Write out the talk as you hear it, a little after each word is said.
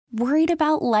Worried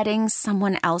about letting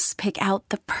someone else pick out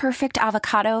the perfect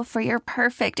avocado for your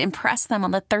perfect impress them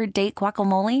on the third date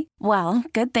guacamole? Well,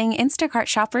 good thing Instacart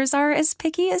shoppers are as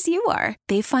picky as you are.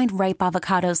 They find ripe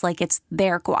avocados like it's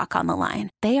their guac on the line.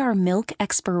 They are milk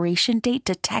expiration date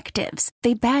detectives.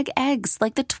 They bag eggs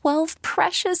like the 12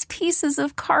 precious pieces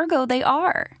of cargo they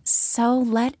are. So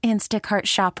let Instacart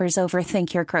shoppers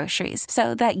overthink your groceries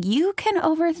so that you can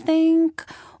overthink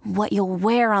what you'll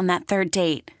wear on that third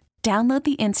date. Download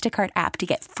the Instacart app to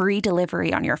get free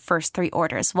delivery on your first 3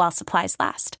 orders while supplies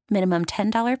last. Minimum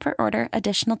 $10 per order.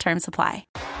 Additional terms apply.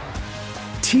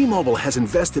 T-Mobile has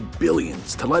invested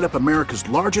billions to light up America's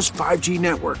largest 5G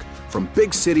network, from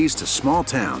big cities to small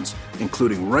towns,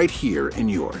 including right here in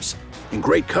yours. And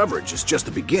great coverage is just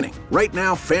the beginning. Right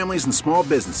now, families and small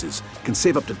businesses can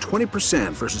save up to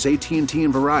 20% versus AT&T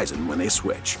and Verizon when they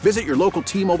switch. Visit your local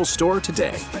T-Mobile store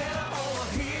today.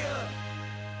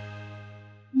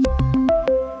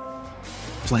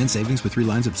 Plan savings with 3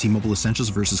 lines of T-Mobile Essentials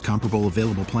versus comparable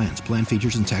available plans. Plan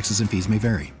features and taxes and fees may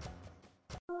vary.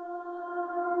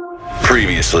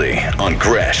 Previously on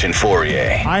Gresh and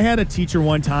Fauria. I had a teacher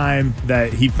one time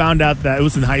that he found out that it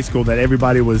was in high school that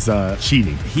everybody was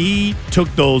cheating. He took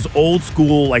those old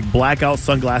school like blackout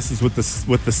sunglasses with the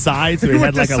sides. So they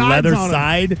had like a leather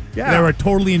side. Yeah. They were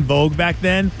totally in vogue back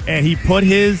then. And he put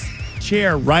his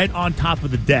chair right on top of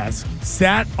the desk,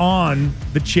 sat on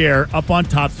the chair up on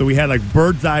top, so we had like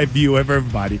bird's eye view of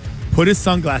everybody, put his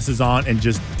sunglasses on and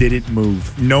just didn't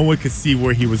move. No one could see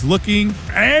where he was looking.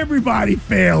 Everybody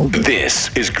failed. This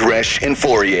is Gresh and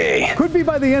Fauria. Could be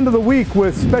by the end of the week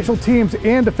with special teams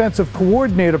and defensive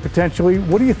coordinator potentially.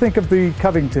 What do you think of the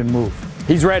Covington move?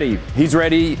 He's ready.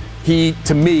 He,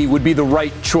 to me, would be the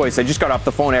right choice. I just got off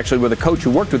the phone actually with a coach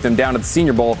who worked with him down at the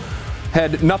Senior Bowl.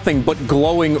 Had nothing but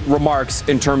glowing remarks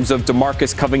in terms of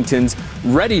DeMarcus Covington's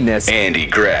readiness. Andy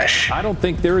Gresh. I don't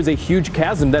think there is a huge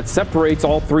chasm that separates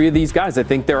all 3 of these guys. I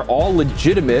think they're all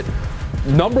legitimate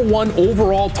number 1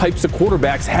 overall types of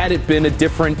quarterbacks had it been a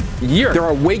different year. There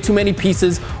are way too many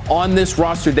pieces on this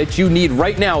roster that you need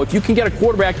right now. If you can get a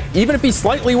quarterback, even if he's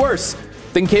slightly worse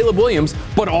than Caleb Williams,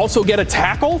 but also get a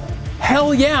tackle,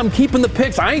 hell yeah, I'm keeping the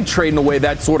picks. I ain't trading away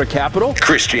that sort of capital.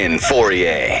 Christian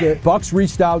Fauria. The Bucs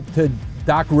reached out to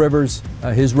Doc Rivers,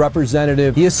 his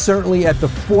representative. He is certainly at the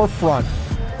forefront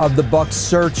of the Bucs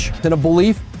search, in a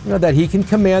belief that he can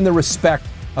command the respect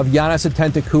of Giannis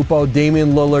Antetokounmpo,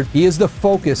 Damian Lillard. He is the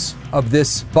focus of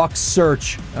this Bucs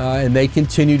search, and they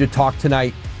continue to talk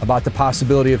tonight about the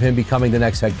possibility of him becoming the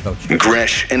next head coach.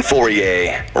 Gresh and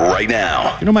Fauria right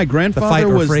now. You know, my grandfather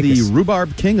was the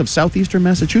rhubarb king of southeastern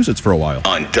Massachusetts for a while.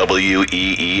 On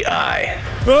WEEI.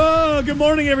 Oh, good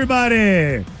morning,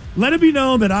 everybody. Let it be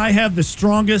known that I have the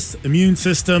strongest immune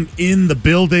system in the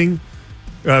building.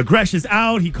 Gresh is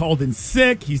out. He called in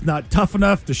sick. He's not tough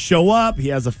enough to show up. He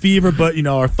has a fever, but,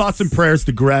 our thoughts and prayers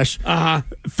to Gresh.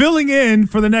 Filling in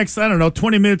for the next,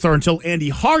 20 minutes or until Andy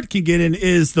Hart can get in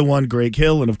is the one Greg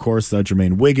Hill and, of course,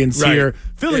 Jermaine Wiggins here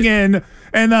filling in.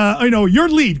 And, your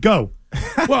lead, go.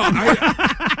 Well,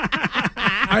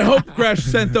 I hope Gresh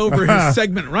sent over his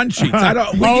segment run sheets. We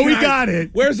got it.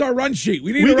 Where's our run sheet?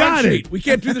 We need a run sheet. We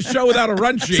can't do the show without a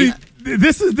run sheet. See,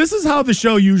 this is how the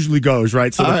show usually goes,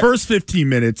 right? So the first 15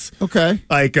 minutes, okay,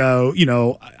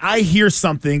 I hear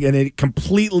something and it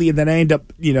completely, and then I end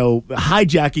up,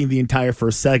 hijacking the entire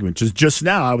first segment. Just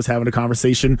now, I was having a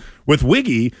conversation with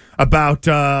Wiggy about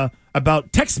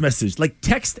text message, like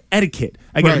text etiquette.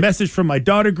 I get a message from my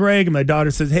daughter, Greg, and my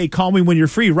daughter says, hey, call me when you're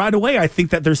free. Right away, I think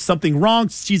that there's something wrong.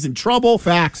 She's in trouble.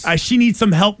 Facts. She needs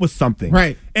some help with something.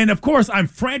 Right. And, of course, I'm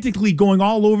frantically going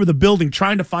all over the building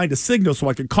trying to find a signal so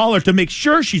I can call her to make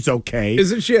sure she's okay.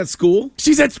 Isn't she at school?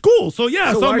 She's at school. So,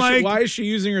 yeah. So why is she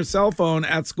using her cell phone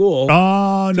at school?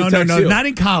 Oh, no. Not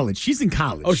in college. She's in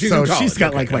college. Oh, she's in college. She's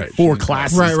got like 4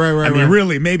 classes. Right. I mean,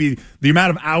 really, maybe the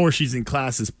amount of hours she's in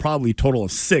class is probably a total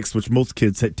of 6, which most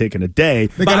kids had taken a day.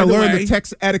 They got to learn the text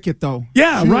etiquette, though.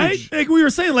 Yeah, right? Like we were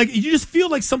saying, like you just feel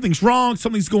like something's wrong,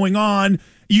 something's going on.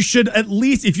 You should at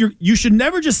least, you should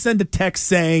never just send a text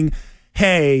saying,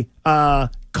 hey,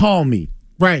 call me.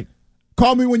 Right.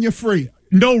 Call me when you're free.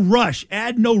 No rush.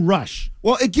 Add no rush.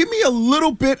 Well, give me a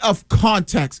little bit of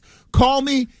context. Call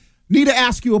me. Need to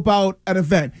ask you about an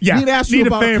event. Yeah. Need to ask you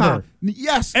about a favor.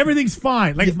 Yes. Everything's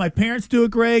fine. Like if my parents do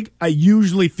it, Greg, I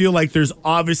usually feel like there's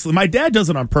obviously, my dad does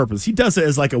it on purpose. He does it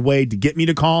as like a way to get me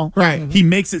to call. Right. He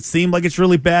makes it seem like it's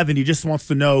really bad, then he just wants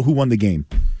to know who won the game.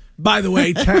 By the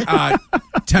way,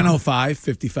 10:05,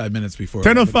 55 minutes before.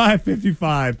 10:05,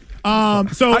 55.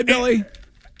 So hi, Billy.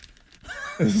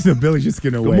 Billy's just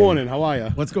getting away. Good morning. How are you?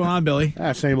 What's going on, Billy?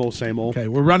 Same old, same old. Okay,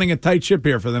 we're running a tight ship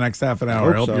here for the next half an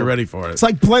hour. I hope you're ready for it. It's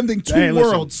like blending two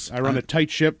worlds. I run a tight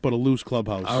ship, but a loose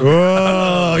clubhouse.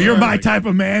 Oh, you're my type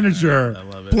of manager. I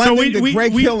love it. Blending the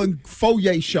Greg Hill and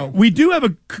Fauria show. We do have a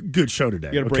good show today.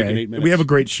 You got to break in 8 minutes. We have a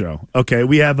great show. Okay,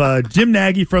 we have Jim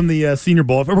Nagy from the Senior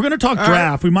Bowl. If we're going to talk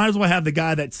draft, we might as well have the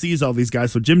guy that sees all these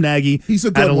guys. So Jim Nagy, he's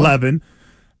a good at 11. One.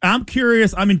 I'm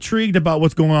curious. I'm intrigued about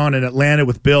what's going on in Atlanta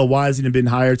with Bill. Why hasn't he been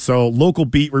hired? So, local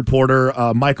beat reporter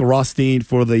Michael Rothstein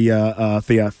covers the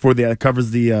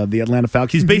Atlanta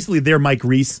Falcons. He's basically their Mike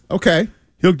Reese. Okay,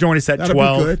 he'll join us at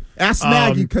 12. Be good. Ask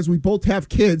Nagy because we both have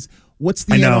kids. What's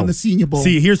the end on the Senior Bowl?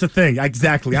 See, here's the thing.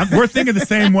 Exactly. We're thinking the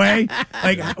same way.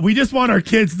 Like, we just want our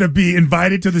kids to be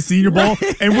invited to the Senior Bowl.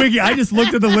 Right. And, Wiggy, I just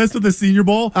looked at the list of the Senior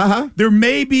Bowl. There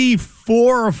may be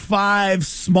 4 or 5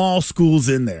 small schools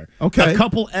in there. Okay. A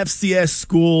couple FCS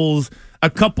schools, a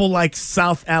couple, like,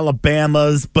 South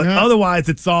Alabamas, but otherwise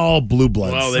it's all blue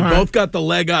bloods. Well, they both got the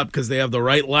leg up because they have the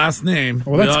right last name.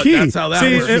 Well, that's key. That's how that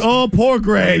works. Oh, poor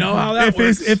Greg. We know how that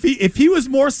works. If he was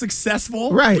more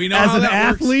successful we know as how an that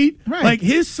athlete, like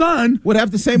his son would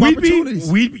have the same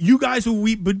opportunities. You guys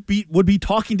would be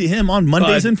talking to him on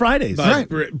Mondays and Fridays. But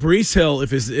Brees Hill,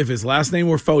 if his last name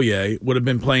were Fauria, would have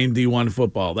been playing D1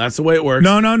 football. That's the way it works.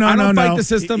 No. I don't fight the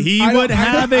system. He would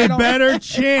have a better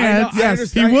chance.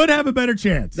 Yes, he would have a better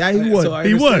chance. Yeah, he would.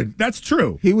 He would. That's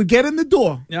true. He would get in the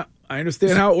door. Yeah, I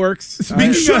understand how it works.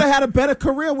 You should have had a better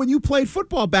career when you played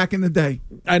football back in the day.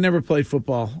 I never played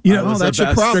football. That's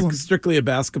your problem. Strictly a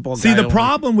basketball guy. See, the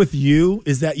problem with you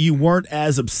is that you weren't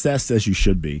as obsessed as you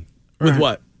should be. With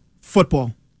what?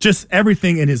 Football. Just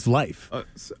everything in his life.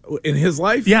 In his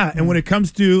life? Yeah, and when it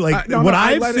comes to what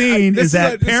I've seen is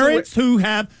that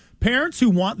parents who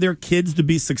want their kids to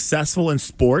be successful in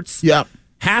sports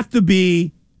have to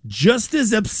be just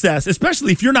as obsessed,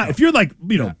 especially if you're like, if you're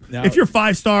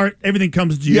 5-star, everything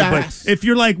comes to you. Yes. But if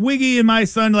you're like Wiggy and my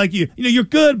son, like you're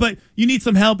good, but you need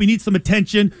some help, you need some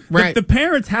attention. Right. The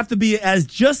parents have to be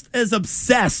just as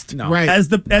obsessed as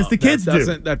the kids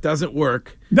do. That doesn't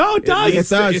work. No, it does. It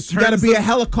does. You got to be a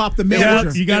helicopter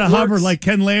manager. You got to hover like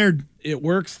Ken Laird. It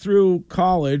works through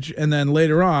college, and then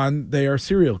later on, they are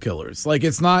serial killers. Like,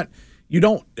 it's not. You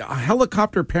don't.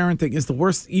 Helicopter parenting is the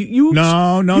worst.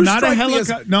 Not a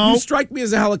helicopter. No, you strike me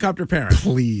as a helicopter parent.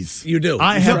 Please, you do.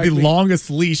 I have the longest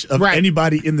leash of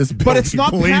anybody in this building. But it's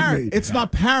not It's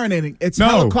not parenting. It's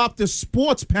helicopter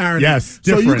sports parenting. Yes,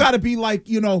 different. So you got to be like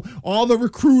all the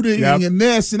recruiting and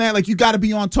this and that. Like you got to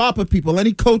be on top of people.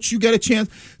 Any coach you get a chance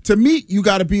to meet, you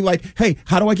got to be like, hey,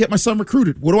 how do I get my son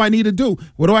recruited? What do I need to do?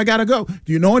 Where do I got to go?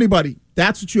 Do you know anybody?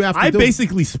 That's what you have to do. I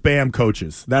basically spam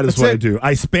coaches. That's what I do.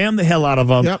 I spam the hell out of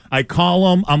them. Yep. I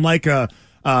call them. I'm like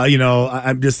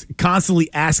I'm just constantly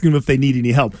asking them if they need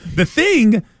any help. The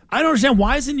thing, I don't understand,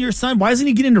 why isn't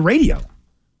he getting into radio?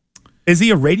 Is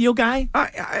he a radio guy?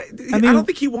 I don't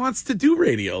think he wants to do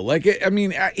radio. Like,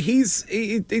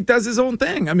 he does his own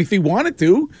thing. I mean, if he wanted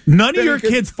to. None of your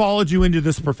kids followed you into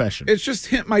this profession. It's just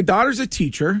him. My daughter's a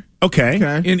teacher.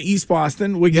 Okay. In East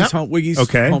Boston, Wiggy's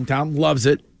hometown.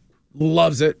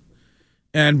 Loves it.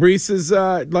 And Brees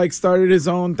has started his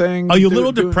own thing. Are you a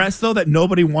little depressed though that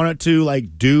nobody wanted to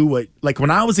do what? Like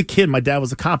when I was a kid, my dad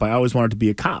was a cop. I always wanted to be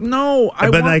a cop. No, I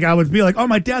would be like, oh,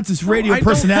 my dad's this radio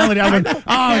personality. I would,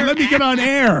 let me get on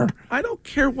air. I don't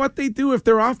care what they do if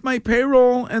they're off my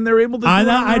payroll and they're able to.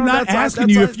 I'm not asking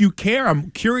you if you care.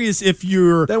 I'm curious if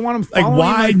you're. They want them like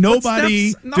why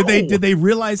nobody no. did they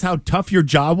realize how tough your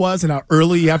job was and how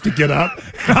early you have to get up?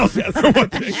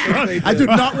 I do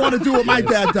not want to do what my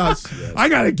dad does. Yes. I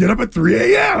got to get up at 3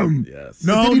 a.m. Yes.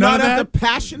 No, did he not have the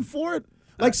passion for it?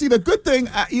 Like, see, the good thing,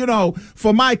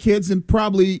 for my kids and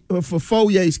probably for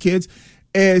Fauria's kids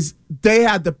is they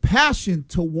had the passion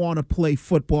to want to play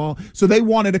football. So they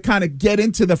wanted to kind of get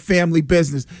into the family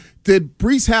business. Did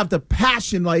Brees have the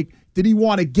passion? Like, did he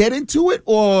want to get into it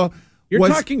or You're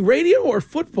talking radio or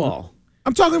football?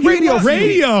 I'm talking radio.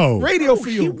 Radio for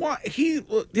you.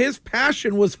 His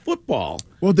passion was football.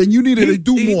 Well, then you needed to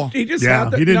do more. He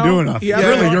didn't do enough. It's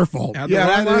really your fault.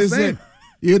 Yeah, that is it.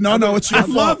 No, it's your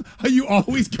fault. I love how you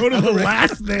always go to the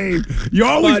last name. You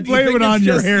always blame it on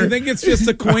your hair. You think it's just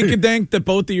a coinkydink that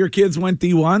both of your kids went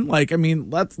D1? Like, I mean,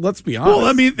 let's be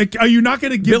honest. Well, are you not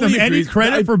going to give them any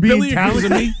credit for being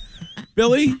talented?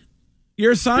 Billy?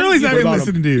 Your son? Billy's not even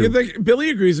listening to you. Think Billy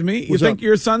agrees with me. You think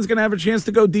your son's going to have a chance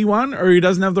to go D1, or he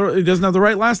doesn't have the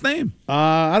right last name?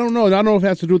 I don't know. I don't know if it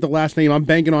has to do with the last name. I'm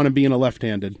banking on him being a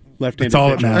left-handed. Left-handed That's all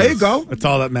that pitcher. matters. There you go. That's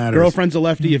all that matters. Girlfriend's a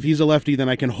lefty. If he's a lefty, then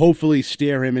I can hopefully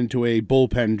steer him into a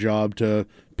bullpen job to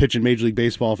pitch in Major League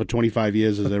Baseball for 25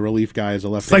 years as a relief guy as a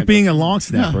left-hander. It's like being a long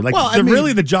snapper. Yeah. Like Well,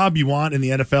 really the job you want in the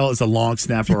NFL is a long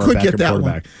snapper or a could backup get that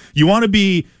quarterback.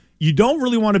 one. You don't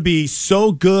really want to be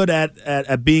so good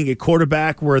at being a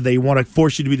quarterback where they want to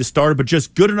force you to be the starter, but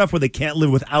just good enough where they can't live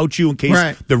without you in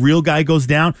case the real guy goes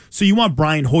down. So you want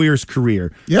Brian Hoyer's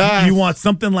career. Yeah. You want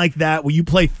something like that where you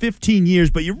play 15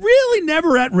 years, but you're really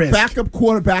never at risk. Backup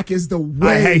quarterback is the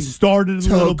way. I started a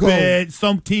little go. bit.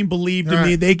 Some team believed in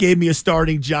me. They gave me a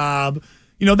starting job.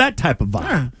 You know, that type of vibe.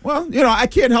 Yeah. Well, I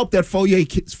can't help that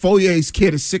Fauria's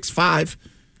kid is 6'5".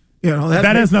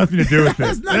 That has nothing to do with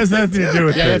it. That has nothing to do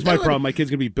with it. Yeah, that's my problem. My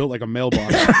kid's going to be built like a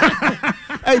mailbox.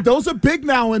 Hey, those are big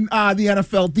now in the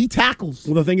NFL, D tackles.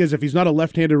 Well, the thing is, if he's not a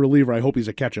left-handed reliever, I hope he's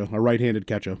a catcher, a right-handed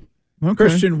catcher. Okay.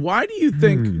 Christian, why do you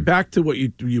think, back to what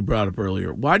you brought up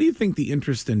earlier, why do you think the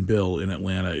interest in Bill in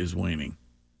Atlanta is waning?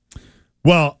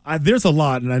 Well, there's a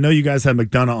lot, and I know you guys have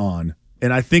McDonough on,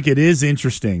 and I think it is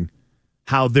interesting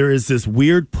how there is this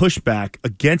weird pushback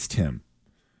against him.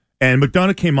 And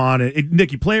McDonough came on, and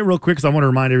Nick, you play it real quick because I want to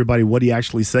remind everybody what he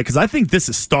actually said, because I think this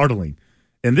is startling.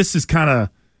 And this is kind of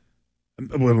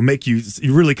will make you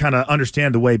really kind of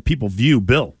understand the way people view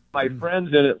Bill. My friends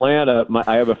in Atlanta,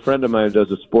 I have a friend of mine who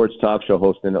does a sports talk show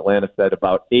host in Atlanta, said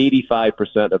about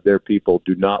 85% of their people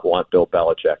do not want Bill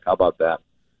Belichick. How about that?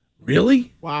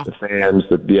 Really? Wow. The fans,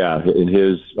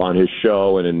 on his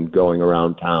show and in going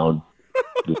around town.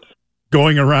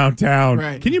 Going around town.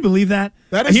 Right. Can you believe that?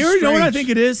 That is You know what I strange. think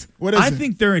it is? What is I it?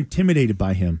 think they're intimidated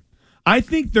by him. I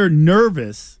think they're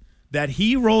nervous that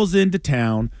he rolls into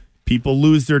town, people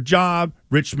lose their job,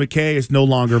 Rich McKay is no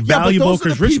longer valuable those are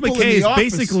the because Rich people in McKay the is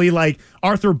office. basically like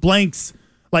Arthur Blank's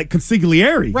like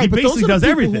consigliere. Right, He but basically those are does the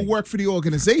people everything. who work for the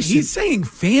organization. He's saying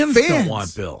fans don't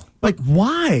want Bill. Like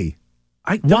why?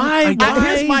 Why?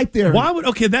 Here's my theory.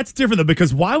 That's different though,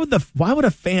 because why would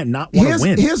a fan not want to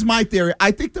win? Here's my theory. I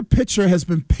think the picture has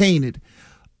been painted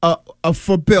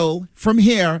for Bill from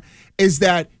here is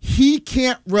that he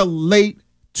can't relate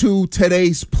to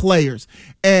today's players,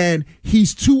 and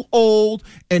he's too old,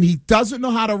 and he doesn't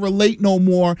know how to relate no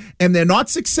more, and they're not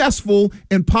successful,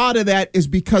 and part of that is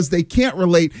because they can't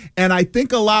relate. And I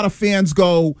think a lot of fans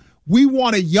go, we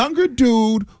want a younger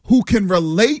dude who can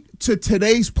relate to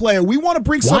today's player. We want to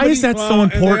bring somebody. Why is that so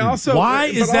important? Why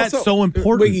is that so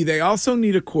important? Wiggy, they also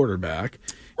need a quarterback.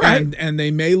 Right. And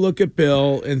they may look at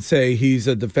Bill and say he's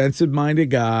a defensive-minded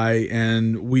guy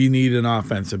and we need an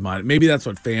offensive-minded. Maybe that's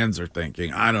what fans are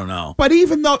thinking. I don't know. But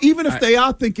even if they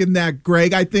are thinking that,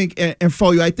 Greg, I think, and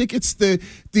for you, I think it's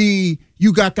the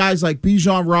you got guys like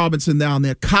Bijan Robinson down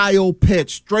there, Kyle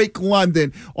Pitts, Drake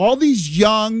London, all these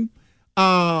young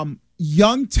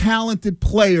talented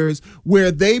players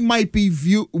where they might be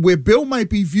where Bill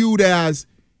might be viewed as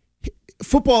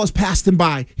football has passed him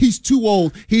by. He's too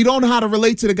old. He don't know how to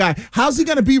relate to the guy. How's he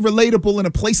going to be relatable in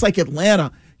a place like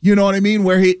Atlanta? You know what I mean?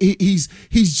 Where he's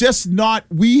just not.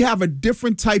 We have a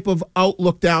different type of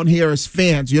outlook down here as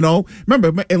fans.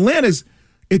 Remember,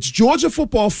 it's Georgia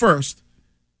football first,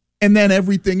 and then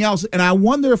everything else. And I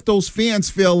wonder if those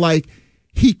fans feel like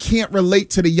he can't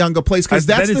relate to the younger players because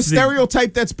that's the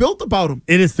stereotype that's built about him.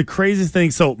 It is the craziest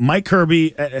thing. So Mike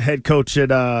Kirby, head coach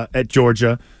at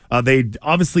Georgia, they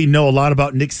obviously know a lot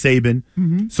about Nick Saban.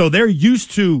 Mm-hmm. So they're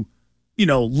used to,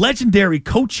 legendary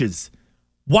coaches.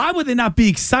 Why would they not be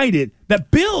excited that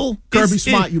Bill Kirby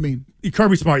Smart, you mean?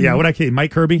 Kirby Smart, yeah. What I call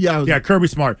Mike Kirby? Yeah, Kirby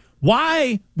Smart.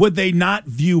 Why would they not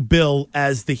view Bill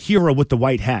as the hero with the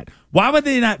white hat? Why would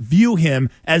they not view him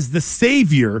as the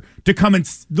savior to come and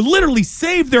literally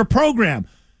save their program?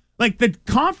 Like the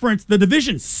conference, the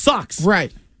division sucks.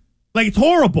 Right. Like it's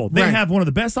horrible. They have one of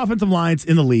the best offensive lines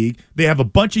in the league. They have a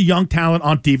bunch of young talent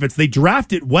on defense. They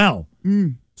drafted well.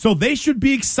 So they should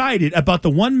be excited about the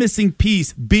one missing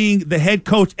piece being the head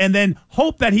coach and then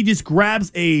hope that he just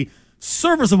grabs a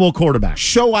serviceable quarterback.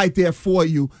 Show idea for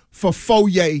you for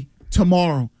Fauria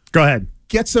tomorrow. Go ahead.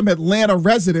 Get some Atlanta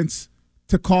residents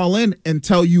to call in and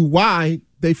tell you why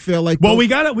they feel like. Well, we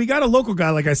got a local guy,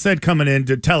 like I said, coming in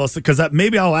to tell us, because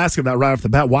maybe I'll ask him that right off the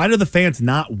bat. Why do the fans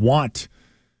not want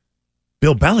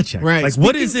Bill Belichick? Right. Like,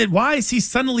 what is it? Why is he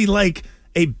suddenly like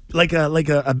a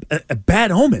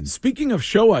bad omen? Speaking of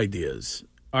show ideas,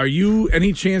 are you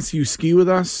any chance you ski with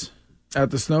us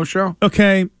at the snow show?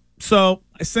 Okay, so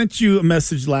I sent you a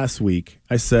message last week.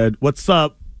 I said, "What's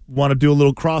up? Want to do a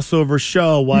little crossover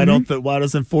show? Why doesn't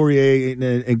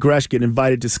Fauria and Gresh get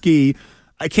invited to ski?"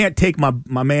 I can't take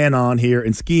my man on here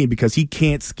and skiing because he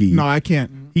can't ski. No, I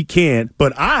can't. He can't,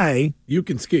 but You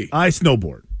can ski. I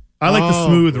snowboard. I like the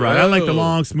smooth ride. I like the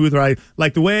long, smooth ride.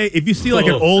 Like the way, if you see like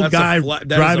an old guy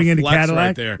driving into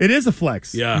Cadillac, it is a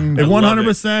flex. Yeah. At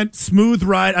 100% smooth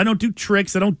ride. I don't do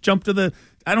tricks. I don't jump to the,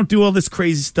 I don't do all this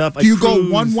crazy stuff. Do you go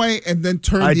one way and then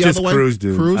turn the other way? I just cruise,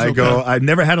 dude. I go, I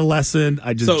never had a lesson.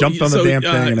 I just jumped on the damn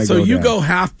thing and I go So you down. go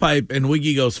half pipe and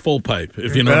Wiggy goes full pipe,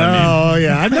 if you know what I mean. Oh,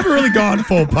 yeah. I've never really gone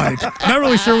full pipe. Not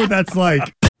really sure what that's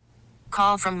like.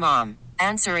 Call from mom.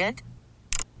 Answer it.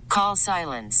 Call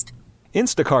silenced.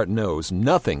 Instacart knows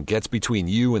nothing gets between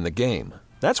you and the game.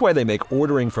 That's why they make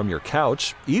ordering from your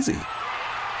couch easy.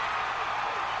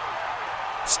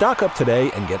 Stock up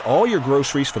today and get all your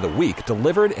groceries for the week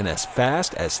delivered in as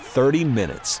fast as 30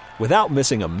 minutes without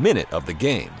missing a minute of the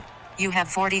game. You have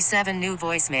 47 new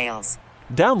voicemails.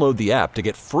 Download the app to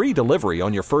get free delivery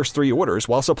on your first 3 orders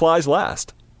while supplies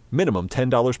last. Minimum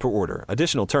 $10 per order.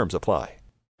 Additional terms apply.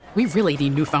 We really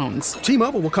need new phones.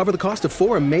 T-Mobile will cover the cost of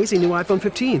 4 amazing new iPhone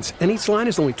 15s, and each line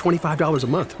is only $25 a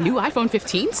month. New iPhone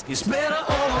 15s? It's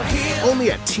better over here.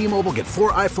 Only at T-Mobile, get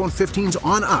 4 iPhone 15s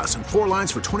on us and 4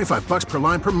 lines for $25 per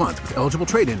line per month with eligible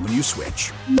trade-in when you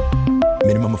switch.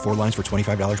 Minimum of 4 lines for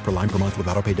 $25 per line per month with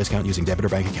autopay discount using debit or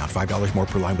bank account. $5 more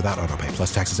per line without autopay,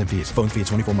 plus taxes and fees. Phone fee at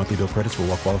 24 monthly bill credits for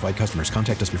well-qualified customers.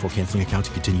 Contact us before canceling account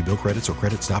to continue bill credits or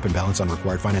credit stop and balance on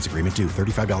required finance agreement due.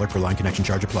 $35 per line connection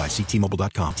charge applies. See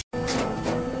T-Mobile.com.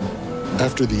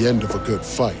 After the end of a good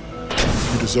fight,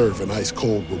 you deserve an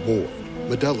ice-cold reward.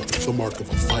 Modelo is the mark of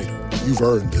a fighter. You've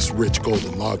earned this rich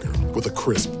golden lager with a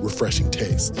crisp, refreshing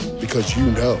taste. Because you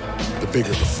know, the bigger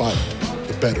the fight,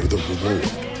 the better the reward.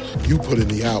 You put in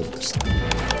the hours,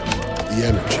 the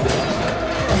energy,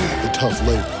 the tough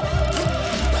labor.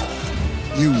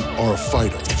 You are a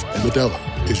fighter, and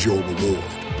Modelo is your reward.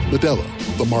 Modelo,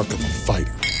 the mark of a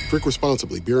fighter. Drink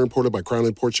responsibly. Beer imported by Crown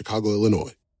Imports, Chicago,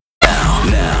 Illinois.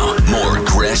 Now, more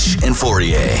Gresh and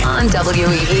Fauria On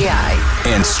WEEI.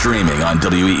 and streaming on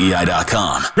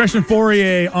WEEI.com. Gresh and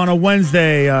Fauria on a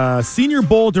Wednesday. Senior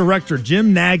Bowl director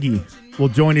Jim Nagy will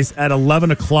join us at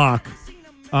 11 o'clock.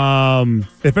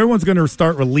 If everyone's going to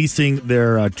start releasing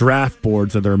their draft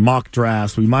boards or their mock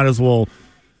drafts, we might as well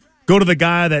go to the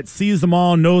guy that sees them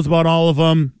all, knows about all of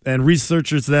them, and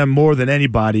researches them more than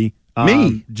anybody.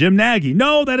 Me? Jim Nagy.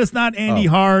 No, that is not Andy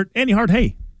Hart. Andy Hart,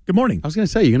 hey. Good morning. I was going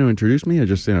to say, you're going to introduce me or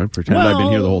just pretend I've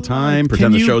been here the whole time,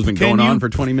 pretend the show's been going on for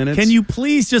 20 minutes? Can you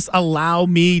please just allow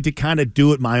me to kind of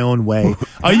do it my own way?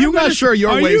 I'm not sure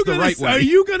your way is the right way. Are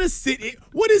you going to sit?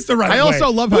 What is the right way? I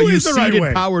also love how you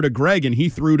ceded power to Greg and he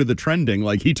threw to the trending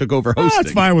like he took over hosting.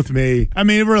 That's fine with me. I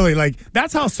mean, really,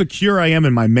 that's how secure I am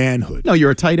in my manhood. No,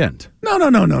 you're a tight end. No.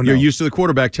 You're used to the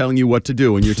quarterback telling you what to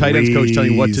do and your tight ends coach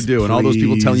telling you what to do and all those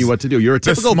people telling you what to do. You're a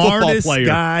typical football player.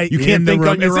 Guy you can't think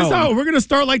on your own. We're going to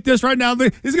start like this right now.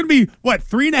 This is going to be,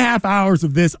 3.5 hours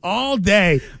of this all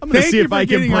day. I'm going to see if I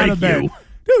can break you.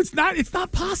 Dude, it's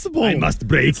not possible. I must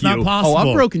break you. It's not possible. Oh,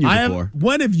 I've broken you before.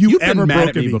 When have you ever been mad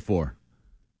broken at me before?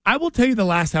 I will tell you the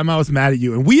last time I was mad at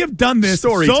you, and we have done this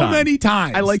many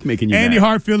times. I like making you Andy mad.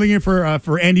 Hart filling in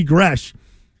for Andy Gresh.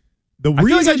 I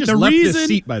feel like I just left this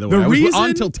seat, by the way. I was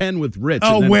on till 10 with Rich.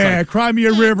 Oh, where? Like, Cry me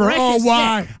a river. Oh,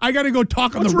 why? Sick. I got to go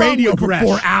talk on the radio for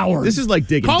 4 hours. This is like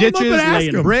digging Call ditches,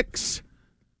 laying him. bricks.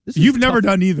 You've never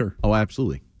done either. Oh,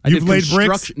 absolutely. You've laid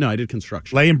bricks? No, I did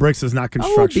construction. Laying bricks is not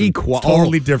construction. Be quiet.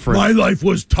 Totally different. My life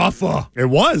was tougher. It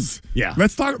was. Yeah.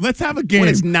 Let's have a game. When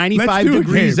it's 95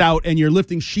 degrees out and you're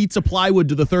lifting sheets of plywood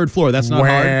to the 3rd floor, that's not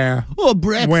hard. Oh,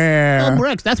 bricks. Where? Oh,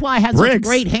 bricks. That's why I had such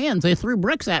great hands. They threw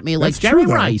bricks at me like Jerry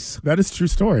Rice. That is a true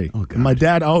story. Oh, God. My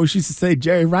dad always used to say,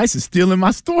 Jerry Rice is stealing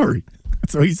my story.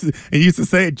 So he used to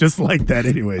say it just like that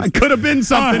anyways. I could have been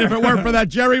something if it weren't for that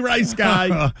Jerry Rice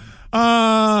guy.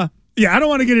 Yeah, I don't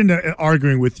want to get into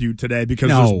arguing with you today because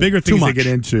there's bigger things to get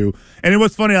into. And it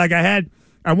was funny, I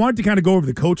wanted to kind of go over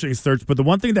the coaching search, but the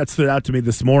one thing that stood out to me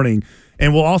this morning,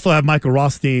 and we'll also have Michael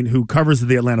Rothstein, who covers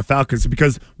the Atlanta Falcons,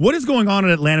 because what is going on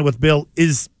in Atlanta with Bill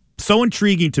is so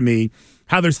intriguing to me,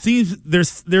 how there's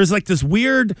like this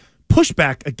weird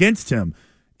pushback against him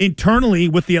internally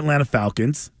with the Atlanta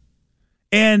Falcons.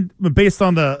 And based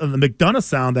on the McDonough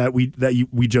sound that we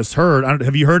just heard,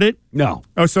 have you heard it? No.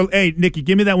 Oh, so hey, Nikki,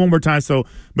 give me that one more time. So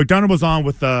McDonough was on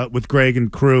with Greg and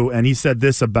crew, and he said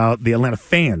this about the Atlanta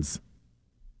fans.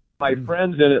 My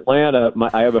friends in Atlanta,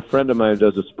 I have a friend of mine who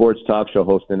does a sports talk show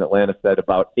host in Atlanta, said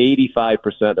about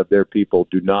 85% of their people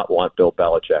do not want Bill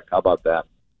Belichick. How about that?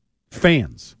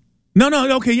 Fans. No,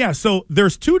 okay, yeah. So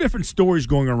there's 2 different stories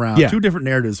going around, 2 different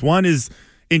narratives. One is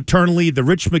internally, the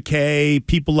Rich McKay,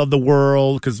 people of the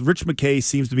world, because Rich McKay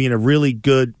seems to be in a really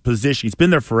good position. He's been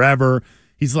there forever.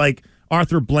 He's like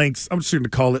Arthur Blank's, I'm just going to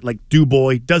call it like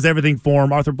DuBois, does everything for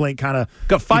him. Arthur Blank kind of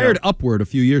got fired upward a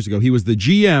few years ago. He was the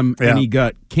GM, and he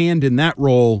got canned in that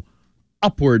role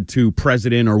upward to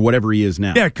president or whatever he is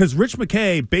now. Yeah, because Rich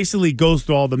McKay basically goes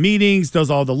to all the meetings, does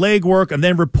all the legwork, and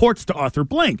then reports to Arthur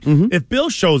Blank. If Bill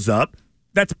shows up,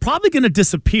 that's probably going to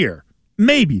disappear.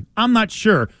 Maybe. I'm not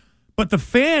sure. But the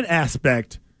fan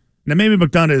aspect, now maybe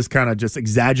McDonough is kind of just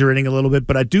exaggerating a little bit,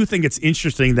 but I do think it's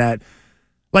interesting that,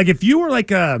 like, if you were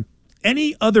like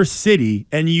any other city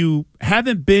and you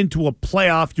haven't been to a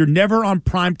playoff, you're never on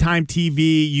primetime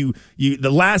TV, you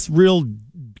the last real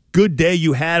good day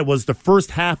you had was the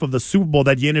first half of the Super Bowl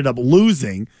that you ended up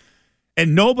losing,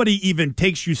 and nobody even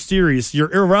takes you serious.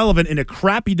 You're irrelevant in a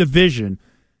crappy division.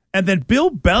 And then Bill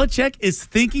Belichick is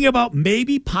thinking about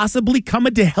maybe possibly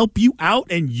coming to help you out,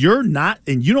 and you're not,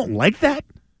 and you don't like that?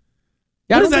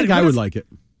 Yeah, I don't think I would like it.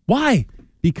 Why?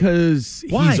 Because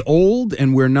he's old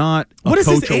and we're not a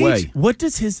coach away. What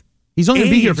does his He's only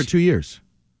going to be here for 2 years.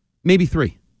 Maybe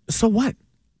 3. So what?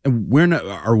 And we're not,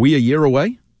 are we a year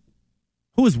away?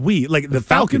 Who is we? Like the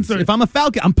Falcons? If I'm a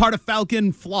Falcon, I'm part of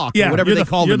Falcon flock or whatever they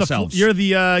call themselves. You're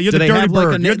the dirty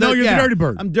bird. You're the dirty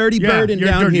bird. I'm dirty bird and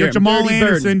down here. You're Jamal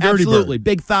Anderson, dirty bird. Absolutely.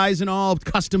 Big thighs and all,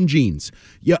 custom jeans.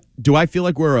 Yeah. Do I feel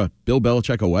like we're a Bill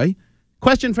Belichick away?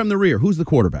 Question from the rear. Who's the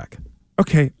quarterback?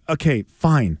 Okay,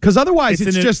 fine. Because otherwise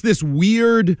it's just this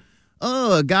weird,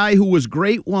 a guy who was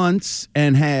great once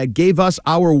and gave us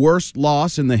our worst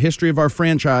loss in the history of our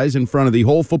franchise in front of the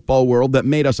whole football world that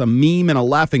made us a meme and a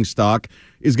laughingstock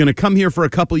is going to come here for a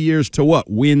couple years to what?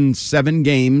 Win 7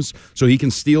 games so he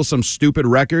can steal some stupid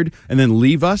record and then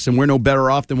leave us and we're no better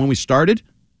off than when we started?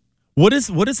 What is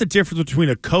the difference between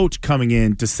a coach coming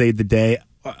in to save the day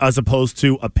as opposed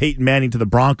to a Peyton Manning to the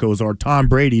Broncos or Tom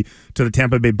Brady to the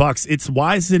Tampa Bay Bucks?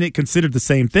 Why isn't it considered the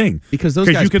same thing? Because those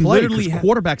guys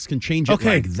quarterbacks can change it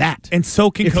like that. And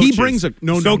so can if coaches. He brings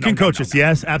coaches.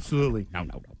 Yes, absolutely. No.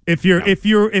 If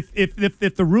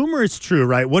the rumor is true,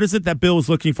 right? What is it that Bill was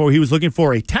looking for? He was looking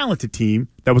for a talented team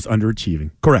that was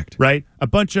underachieving. Correct. Right? A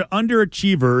bunch of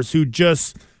underachievers who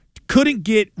just couldn't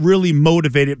get really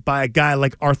motivated by a guy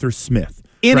like Arthur Smith.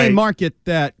 In a market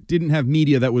that didn't have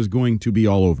media that was going to be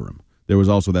all over him. There was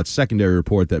also that secondary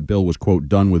report that Bill was, quote,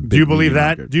 done with big Do you believe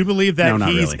that? Market. Do you believe that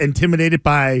he's intimidated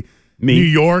by Me? New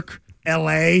York,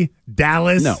 L.A.,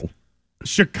 Dallas,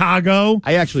 Chicago,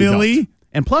 I actually Philly? don't.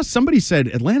 And plus, somebody said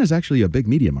Atlanta's actually a big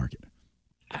media market.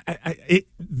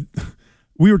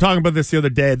 We were talking about this the other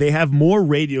day. They have more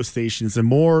radio stations and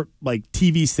more like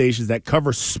TV stations that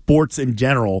cover sports in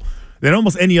general than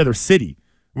almost any other city.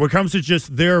 When it comes to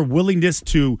just their willingness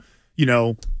to,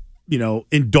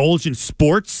 indulge in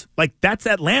sports, like that's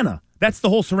Atlanta. That's the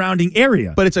whole surrounding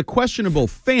area. But it's a questionable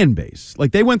fan base.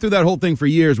 Like they went through that whole thing for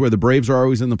years where the Braves are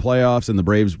always in the playoffs and the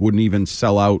Braves wouldn't even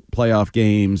sell out playoff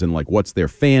games and like what's their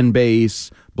fan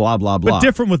base, blah, blah, blah. But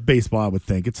different with baseball, I would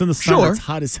think. It's in the summer. It's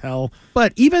hot as hell.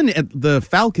 But even at the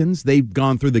Falcons, they've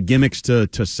gone through the gimmicks to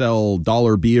sell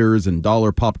dollar beers and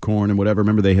dollar popcorn and whatever.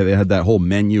 Remember they had that whole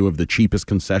menu of the cheapest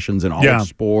concessions in all of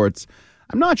sports.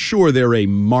 I'm not sure they're a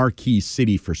marquee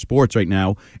city for sports right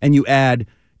now. And you add...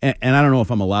 And I don't know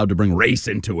if I'm allowed to bring race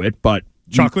into it, but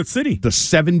Chocolate City. The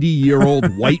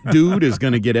 70-year-old white dude is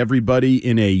going to get everybody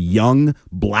in a young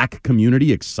black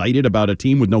community excited about a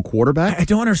team with no quarterback. I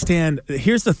don't understand.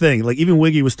 Here's the thing. Like even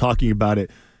Wiggy was talking about it.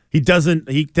 He doesn't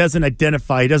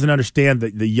identify. He doesn't understand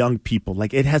the young people.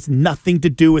 Like it has nothing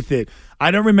to do with it. I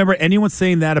don't remember anyone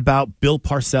saying that about Bill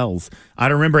Parcells. I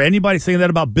don't remember anybody saying that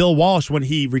about Bill Walsh when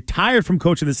he retired from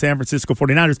coaching the San Francisco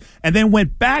 49ers and then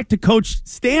went back to coach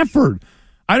Stanford.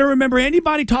 I don't remember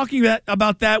anybody talking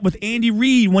about that with Andy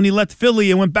Reid when he left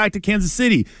Philly and went back to Kansas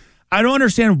City. I don't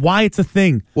understand why it's a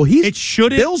thing. Well, it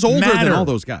shouldn't Bill's older matter. than all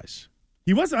those guys.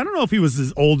 He was. I don't know if he was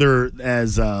as older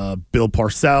as Bill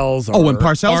Parcells. When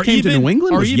Parcells came to New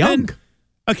England, was young.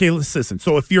 Okay, listen.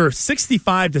 So if you're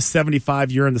 65 to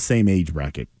 75, you're in the same age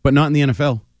bracket, but not in the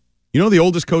NFL. You know the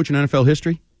oldest coach in NFL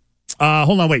history?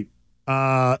 Hold on, wait.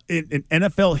 In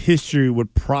NFL history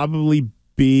would probably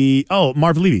be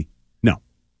Marv Levy.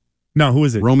 No, who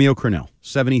is it? Romeo Crennel,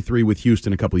 73 with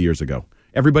Houston a couple years ago.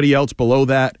 Everybody else below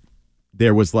that,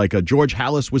 there was like a George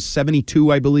Halas was 72,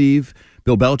 I believe.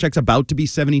 Bill Belichick's about to be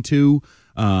 72.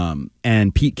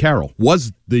 And Pete Carroll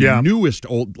was the newest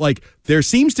old. Like, there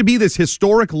seems to be this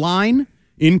historic line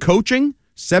in coaching,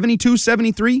 72,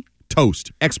 73,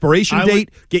 toast. Expiration date,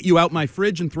 get you out my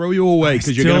fridge and throw you away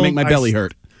because you're going to make my belly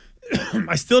hurt.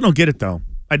 I still don't get it, though.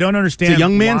 I don't understand. It's a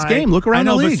young man's game. Look around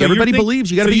the league. So everybody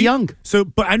believes you got to be young.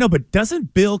 But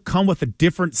doesn't Bill come with a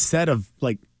different set of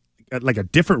like a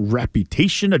different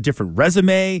reputation, a different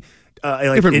resume?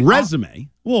 different resume.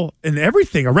 Well, and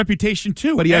everything, a reputation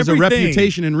too. But he has a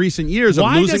reputation in recent years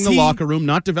of losing the locker room,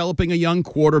 not developing a young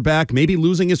quarterback, maybe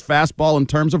losing his fastball in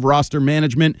terms of roster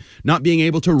management, not being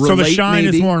able to relate. So the shine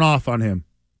is worn off on him,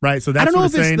 right? So that's I don't know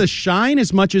if saying. It's the shine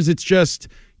as much as it's just,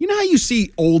 you know how you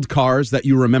see old cars that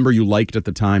you remember you liked at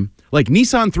the time? Like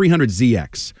Nissan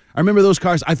 300ZX. I remember those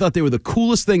cars. I thought they were the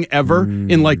coolest thing ever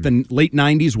in like the late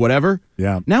 90s, whatever.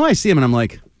 Yeah. Now I see them and I'm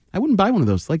like, I wouldn't buy one of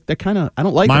those. Like, that kind of, I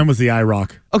don't like Mine them. was the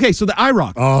IROC. Okay, so the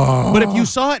IROC. Oh. But if you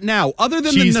saw it now, other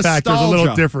than Cheese the nostalgia. factor's a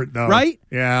little different, though. Right?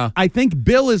 Yeah. I think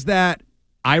Bill is that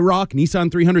IROC Nissan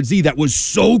 300Z that was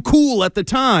so cool at the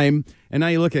time. And now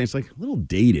you look at it, it's like a little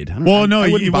dated. I wouldn't buy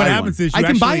what one. happens is I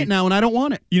can buy it now and I don't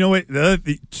want it. You know what?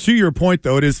 To your point,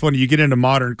 though, it is funny. You get in a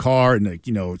modern car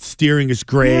and, steering is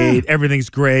great. Yeah. Everything's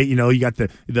great. You got the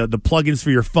plugins for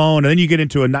your phone. And then you get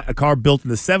into a car built in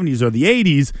the 70s or the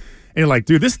 80s. And you're like,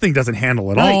 dude, this thing doesn't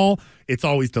handle at all. It's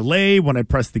always delayed when I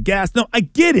press the gas. No, I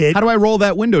get it. How do I roll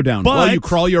that window down? But, well, you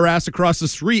crawl your ass across the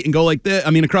street and go like this.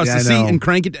 Across the seat and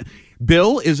crank it down.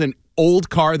 Bill is an old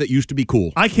car that used to be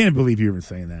cool. I can't believe you're even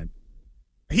saying that.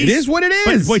 It is what it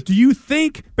is. But do you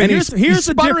think? But and here's he's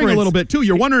the sputtering difference. a little bit too.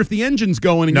 You're wondering if the engine's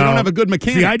going and you don't have a good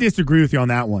mechanic. See, I disagree with you on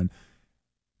that one.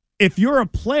 If you're a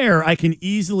player, I can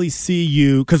easily see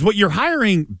you because what you're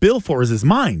hiring Bill for is his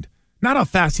mind. Not how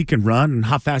fast he can run and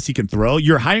how fast he can throw.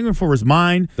 You're hiring him for his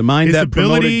mind. The mind his that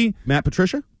ability. Promoted Matt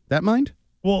Patricia? That mind?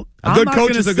 Well, a good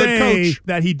coach is a good coach.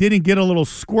 That he didn't get a little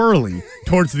squirrely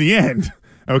towards the end,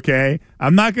 okay?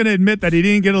 I'm not going to admit that he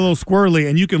didn't get a little squirrely,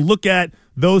 and you can look at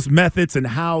those methods and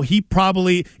how he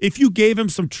probably, if you gave him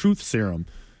some truth serum,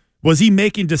 was he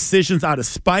making decisions out of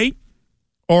spite,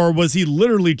 or was he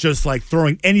literally just like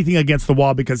throwing anything against the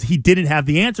wall because he didn't have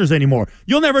the answers anymore?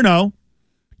 You'll never know.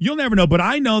 You'll never know, but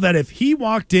I know that if he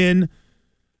walked in,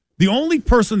 the only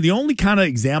kind of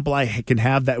example I can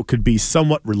have that could be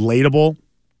somewhat relatable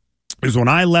is when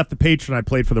I left the Patriots and I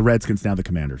played for the Redskins, now the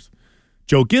Commanders.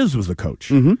 Joe Gibbs was the coach.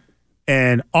 Mm-hmm.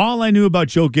 And all I knew about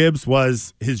Joe Gibbs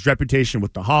was his reputation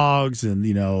with the Hogs and,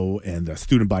 and the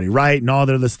student body right and all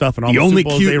the other stuff and all the Super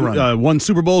Bowls they run. Won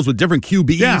Super Bowls with different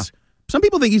QBs. Yeah. Some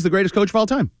people think he's the greatest coach of all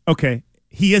time. Okay.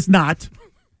 He is not.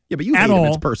 Yeah, but you hate him.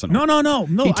 It's personal. No.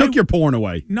 He took your porn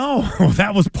away. No,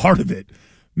 that was part of it.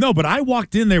 No, but I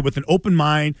walked in there with an open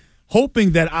mind,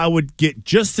 hoping that I would get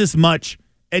just as much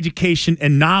education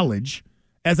and knowledge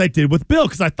as I did with Bill,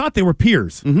 because I thought they were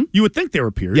peers. Mm-hmm. You would think they were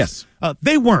peers. Yes.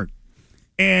 They weren't.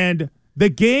 And the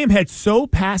game had so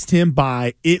passed him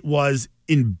by, it was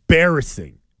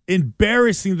embarrassing.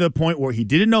 Embarrassing to the point where he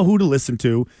didn't know who to listen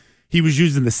to. He was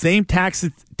using the same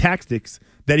tactics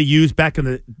that he used back in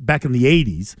the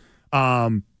 80s.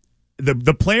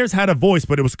 The players had a voice,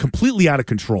 but it was completely out of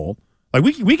control. Like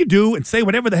we could do and say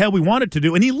whatever the hell we wanted to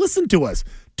do, and he listened to us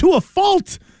to a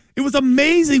fault. It was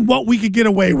amazing what we could get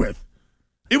away with.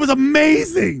 It was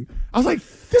amazing. I was like,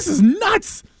 this is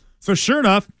nuts. So sure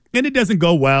enough, and it doesn't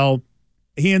go well.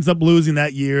 He ends up losing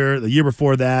that year, the year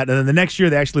before that, and then the next year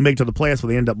they actually make it to the playoffs, but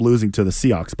they end up losing to the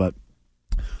Seahawks. But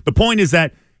the point is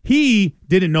that he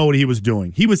didn't know what he was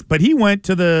doing. But he went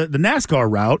to the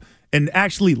NASCAR route and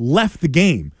actually left the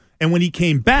game. And when he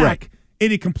came back,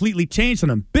 it had completely changed on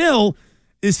him. Bill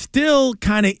is still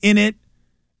kind of in it,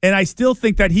 and I still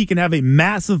think that he can have a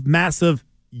massive, massive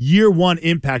year one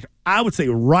impact, I would say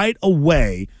right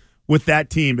away with that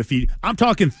team. I'm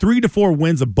talking 3 to 4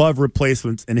 wins above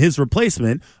replacements, and his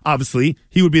replacement, obviously,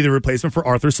 he would be the replacement for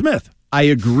Arthur Smith. I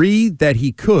agree that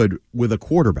he could with a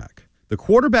quarterback. The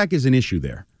quarterback is an issue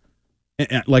there.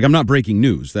 Like, I'm not breaking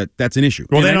news. That's an issue.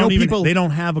 Well, they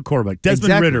don't have a quarterback.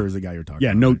 Desmond Ritter is the guy you're talking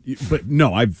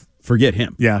about. I forget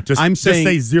him. Yeah, just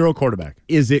say zero quarterback.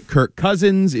 Is it Kirk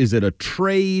Cousins? Is it a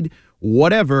trade?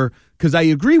 Whatever. Because I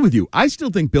agree with you. I still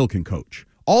think Bill can coach.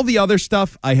 All the other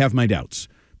stuff, I have my doubts.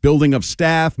 Building of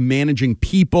staff, managing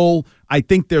people. I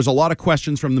think there's a lot of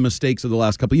questions from the mistakes of the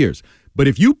last couple of years. But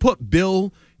if you put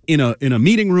Bill in a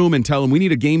meeting room and tell him we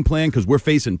need a game plan because we're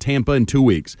facing Tampa in 2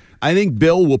 weeks, I think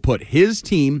Bill will put his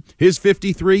team, his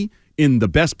 53, in the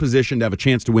best position to have a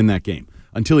chance to win that game.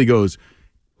 Until he goes,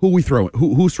 who's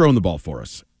throwing the ball for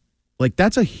us? Like,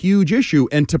 that's a huge issue.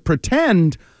 And to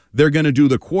pretend they're going to do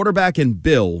the quarterback and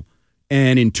Bill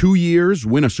and in 2 years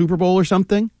win a Super Bowl or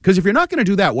something, because if you're not going to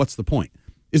do that, what's the point?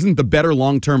 Isn't the better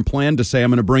long-term plan to say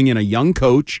I'm going to bring in a young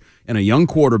coach and a young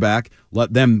quarterback,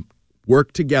 let them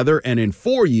work together, and in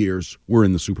 4 years, we're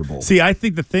in the Super Bowl? See, I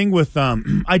think the thing with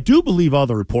I do believe all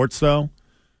the reports, though.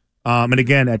 And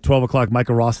again, at 12 o'clock,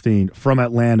 Michael Rothstein from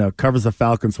Atlanta, covers the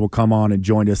Falcons, will come on and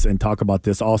join us and talk about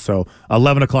this also.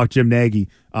 11 o'clock, Jim Nagy,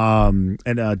 and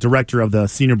director of the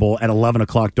Senior Bowl at 11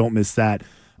 o'clock. Don't miss that.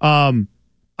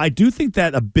 I do think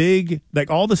that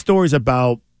all the stories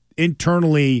about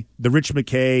internally the Rich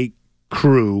McKay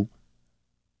crew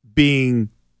being,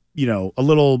 a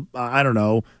little,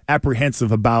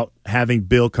 apprehensive about having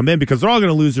Bill come in because they're all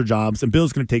going to lose their jobs and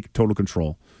Bill's going to take total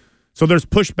control. So there's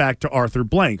pushback to Arthur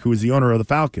Blank, who is the owner of the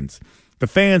Falcons. The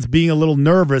fans being a little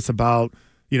nervous about,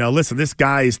 listen, this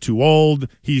guy is too old.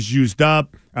 He's used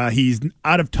up. He's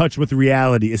out of touch with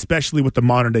reality, especially with the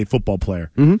modern-day football player.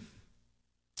 Mm-hmm.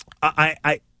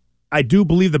 I do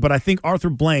believe that, but I think Arthur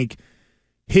Blank,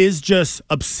 his just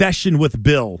obsession with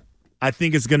Bill, I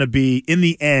think is going to be, in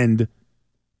the end,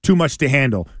 too much to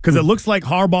handle. Because it looks like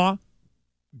Harbaugh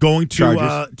going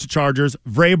to Chargers.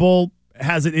 Vrabel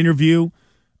has an interview,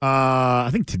 I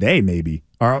think today maybe.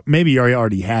 Or maybe he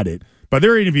already had it. But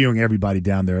they're interviewing everybody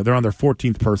down there. They're on their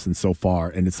 14th person so far,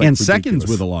 and it's ridiculous. Seconds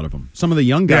with a lot of them. Some of the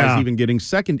young guys even getting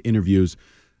second interviews.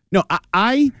 No,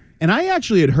 I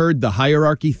actually had heard the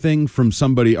hierarchy thing from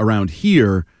somebody around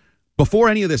here before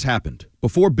any of this happened.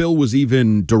 Before Bill was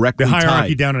even directly the hierarchy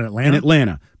tied down in Atlanta. In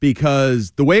Atlanta,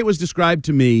 because the way it was described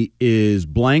to me is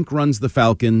Blank runs the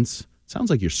Falcons. Sounds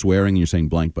like you're swearing and you're saying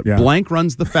blank, but Blank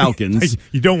runs the Falcons.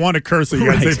 You don't want to curse, so you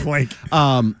got to say blank.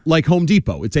 Like Home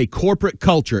Depot. It's a corporate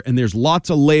culture, and there's lots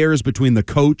of layers between the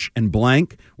coach and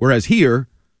Blank, whereas here,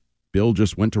 Bill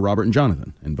just went to Robert and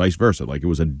Jonathan, and vice versa. Like it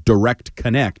was a direct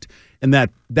connect, and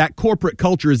that corporate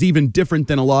culture is even different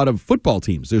than a lot of football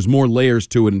teams. There's more layers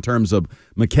to it in terms of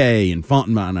McKay and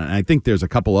Fontenot, and I think there's a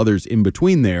couple others in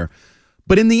between there.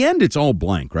 But in the end, it's all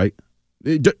Blank, right?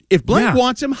 If Blank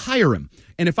wants him, hire him.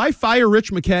 And if I fire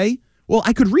Rich McKay, well,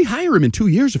 I could rehire him in 2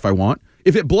 years if I want.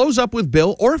 If it blows up with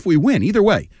Bill, or if we win, either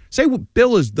way. Say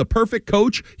Bill is the perfect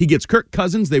coach. He gets Kirk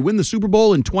Cousins. They win the Super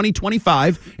Bowl in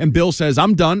 2025. And Bill says,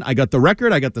 I'm done. I got the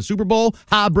record. I got the Super Bowl.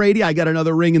 Ha, Brady, I got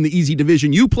another ring in the easy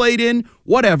division you played in.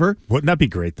 Whatever. Wouldn't that be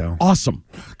great, though? Awesome.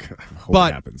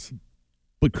 What happens?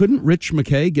 But couldn't Rich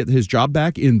McKay get his job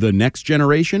back in the next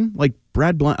generation? Like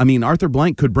Arthur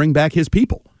Blank could bring back his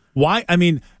people. Why? I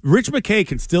mean, Rich McKay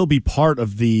can still be part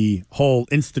of the whole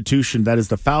institution that is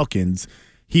the Falcons.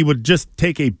 He would just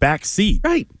take a back seat.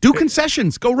 Right. Do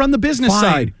concessions. Go run the business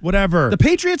side. Whatever. The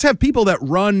Patriots have people that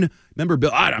run. Remember,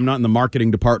 Bill, I'm not in the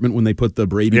marketing department when they put the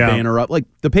Brady banner up. Like,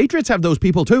 the Patriots have those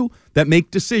people, too, that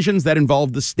make decisions that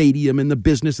involve the stadium and the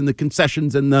business and the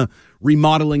concessions and the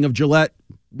remodeling of Gillette.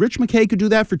 Rich McKay could do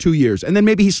that for 2 years, and then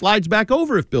maybe he slides back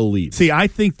over if Bill leaves. See, I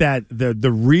think that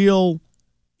the real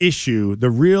issue,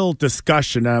 the real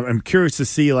discussion, I'm curious to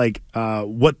see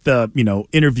what the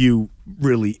interview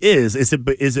really is. Is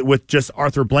it with just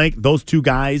Arthur Blank, those two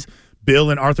guys, Bill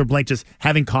and Arthur Blank, just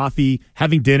having coffee,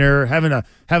 having dinner, having a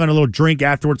little drink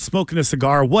afterwards, smoking a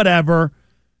cigar, whatever,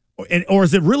 or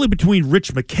is it really between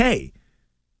Rich McKay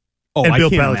and Bill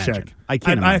Belichick? I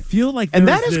can't imagine. I feel like and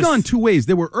that has gone two ways.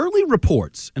 There were early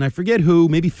reports, and I forget who,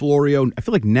 maybe Fauria, I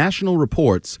feel like national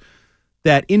reports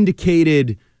that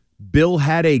indicated Bill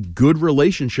had a good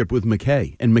relationship with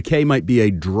McKay, and McKay might be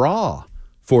a draw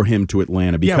for him to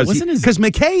Atlanta because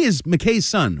McKay is McKay's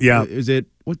son. Yeah, is it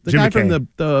the Jim guy McKay from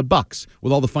the Bucks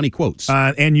with all the funny quotes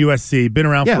and USC, been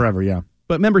around forever. Yeah,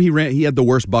 but remember he had the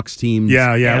worst Bucks team.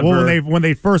 Yeah. Ever. Well, when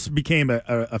they first became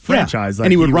a franchise, and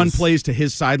he would run plays to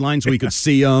his sideline so he could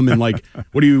see them and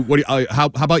how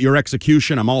about your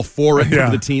execution? I'm all for it for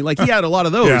the team. Like he had a lot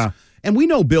of those, and we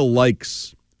know Bill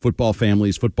likes football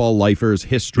families, football lifers,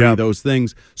 history, those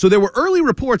things. So there were early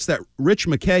reports that Rich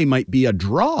McKay might be a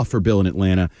draw for Bill in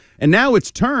Atlanta. And now it's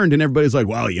turned, and everybody's like,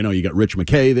 well, you got Rich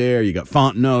McKay there, you got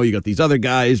Fontenot, you got these other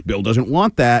guys. Bill doesn't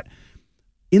want that.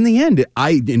 In the end,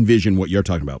 I envision what you're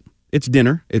talking about. It's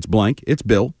dinner, it's Blank, it's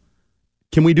Bill.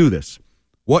 Can we do this?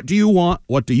 What do you want?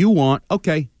 What do you want?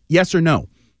 Okay, yes or no.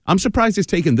 I'm surprised it's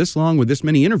taken this long with this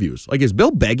many interviews. Like, is Bill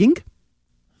begging?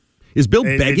 Is Bill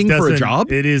begging for a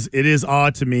job? It is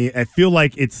odd to me. I feel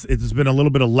like it's been a little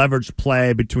bit of leverage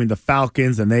play between the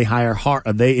Falcons, and they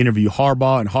interview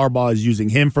Harbaugh, and Harbaugh is using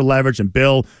him for leverage, and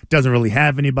Bill doesn't really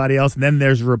have anybody else. And then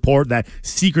there's a report that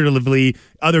secretively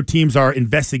other teams are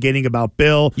investigating about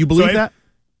Bill. You believe that?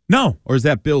 No. Or is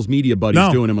that Bill's media buddies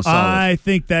doing him a solid? I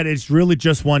think that it's really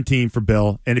just one team for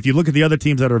Bill. And if you look at the other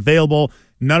teams that are available,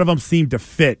 none of them seem to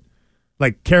fit.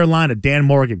 Like Carolina, Dan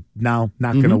Morgan, no,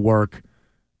 not going to work.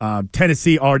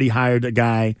 Tennessee already hired a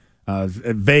guy.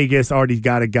 Vegas already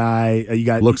got a guy. You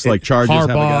got looks like Chargers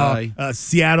Harbaugh, have a guy.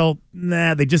 Seattle,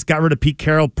 they just got rid of Pete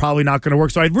Carroll. Probably not going to work.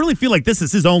 So I really feel like this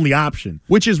is his only option.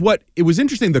 Which is what it was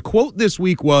interesting. The quote this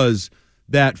week was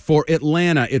that for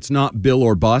Atlanta, it's not Bill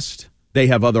or bust. They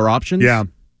have other options. Yeah.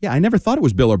 I never thought it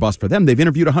was Bill or bust for them. They've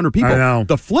interviewed 100 people. I know.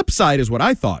 The flip side is what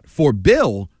I thought. For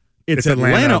Bill, it's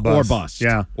Atlanta or bust.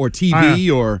 Yeah. Or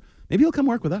TV, or maybe he'll come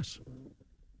work with us.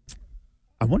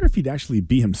 I wonder if he'd actually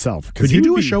be himself. Could you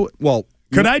do a show? Well,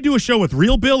 could I do a show with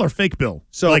real Bill or fake Bill?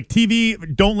 So like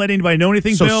TV, don't let anybody know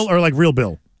anything, Bill, or like real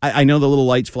Bill? I know the little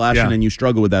lights flashing and you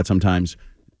struggle with that sometimes.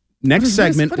 Next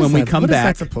segment, when we come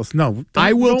back,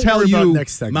 I will tell you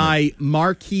my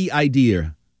marquee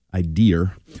idea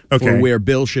for where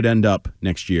Bill should end up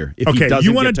next year. If he doesn't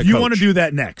you want to do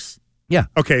that next? Yeah.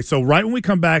 Okay, so right when we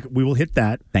come back, we will hit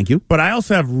that. Thank you. But I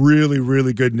also have really,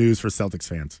 really good news for Celtics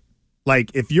fans.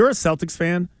 Like, if you're a Celtics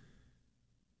fan,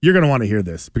 you're going to want to hear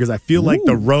this because I feel like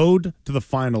the road to the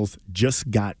finals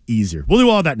just got easier. We'll do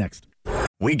all that next.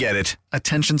 We get it.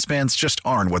 Attention spans just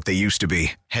aren't what they used to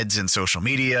be. Heads in social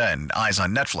media and eyes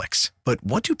on Netflix. But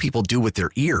what do people do with their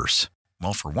ears?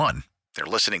 Well, for one, they're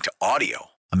listening to audio.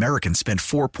 Americans spend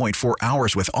 4.4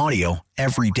 hours with audio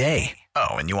every day.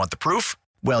 Oh, and you want the proof?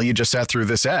 Well, you just sat through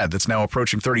this ad that's now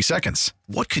approaching 30 seconds.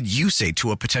 What could you say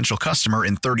to a potential customer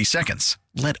in 30 seconds?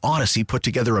 Let Odyssey put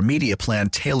together a media plan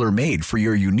tailor-made for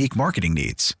your unique marketing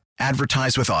needs.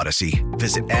 Advertise with Odyssey.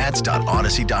 Visit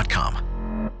ads.odyssey.com.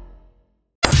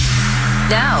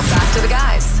 Now, back to the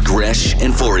guys. Gresh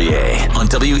and Fauria on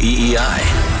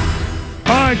WEEI.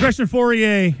 All right, Gresh and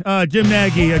Fauria, Jim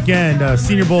Nagy, again,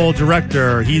 Senior Bowl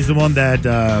director. He's the one that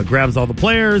grabs all the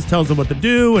players, tells them what to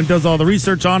do, and does all the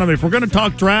research on them. If we're going to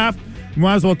talk draft, we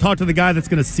might as well talk to the guy that's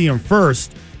going to see them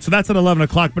first. So that's at 11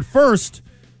 o'clock. But first,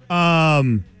 I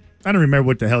don't remember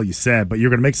what the hell you said, but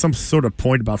you're going to make some sort of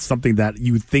point about something that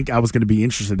you think I was going to be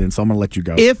interested in, so I'm going to let you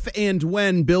go. If and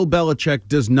when Bill Belichick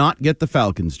does not get the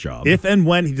Falcons job. If and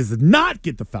when he does not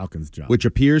get the Falcons job. Which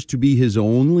appears to be his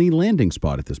only landing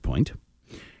spot at this point.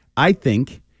 I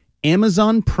think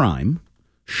Amazon Prime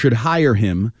should hire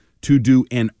him to do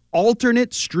an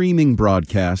alternate streaming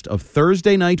broadcast of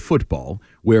Thursday Night Football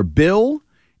where Bill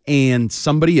and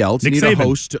somebody else need a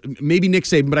host, maybe Nick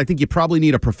Saban, but I think you probably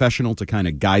need a professional to kind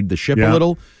of guide the ship a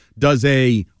little, does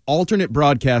a alternate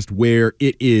broadcast where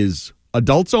it is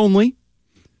adults only,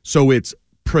 so it's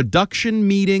production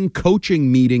meeting,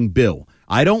 coaching meeting Bill.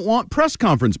 I don't want press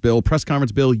conference Bill. Press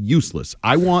conference Bill, useless.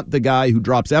 I want the guy who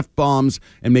drops F-bombs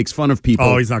and makes fun of people.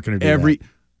 Oh, he's not going to do that.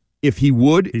 If he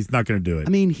would. He's not going to do it. I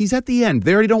mean, he's at the end.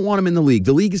 They already don't want him in the league.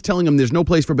 The league is telling him there's no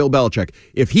place for Bill Belichick.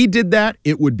 If he did that,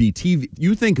 it would be TV.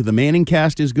 You think the Manning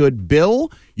cast is good? Bill,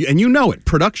 and you know it,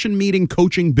 production meeting,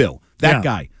 coaching Bill. That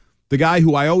guy. The guy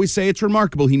who I always say it's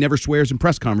remarkable he never swears in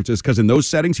press conferences because in those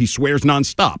settings he swears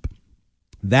nonstop.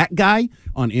 That guy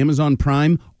on Amazon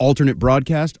Prime, alternate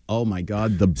broadcast, oh my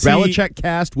God, the Belichick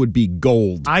cast would be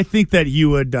gold. I think that you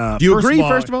would... Do you agree,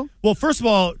 first of all? Well, first of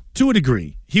all, to a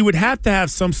degree, he would have to have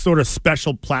some sort of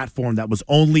special platform that was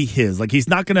only his. Like, he's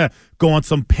not going to go on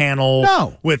some panel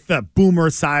with Boomer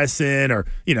Esiason or,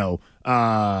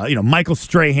 Michael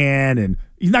Strahan, and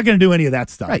he's not going to do any of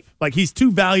that stuff. Right. Like, he's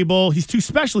too valuable, he's too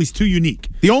special, he's too unique.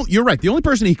 You're right. The only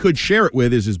person he could share it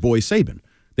with is his boy Saban.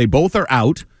 They both are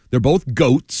out. They're both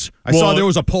GOATs. I saw there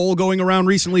was a poll going around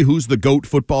recently. Who's the GOAT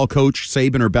football coach,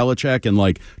 Saban or Belichick? And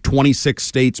like 26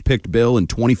 states picked Bill, and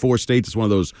 24 states. It's one of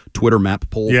those Twitter map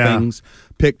poll things.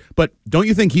 But don't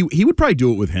you think he would probably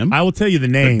do it with him? I will tell you the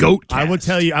name. The GOAT cast.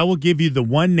 I will give you the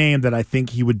one name that I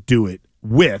think he would do it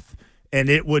with, and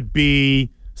it would be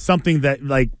something that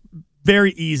like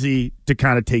very easy to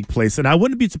kind of take place. And I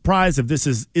wouldn't be surprised if this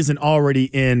isn't already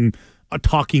in a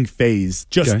talking phase,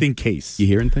 just in case. You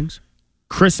hearing things?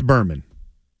 Chris Berman.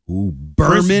 Ooh,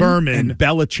 Berman and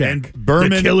Belichick. And Berman,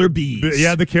 the Killer Bees.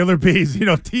 Yeah, the Killer Bees.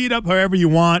 Tee it up however you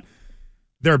want.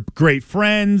 They're great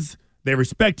friends. They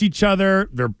respect each other.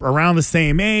 They're around the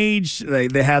same age.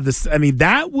 They have this. I mean,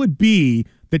 that would be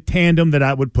the tandem that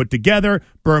I would put together.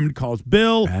 Berman calls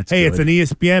Bill. Hey, it's an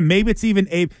ESPN. Maybe it's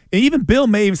even Bill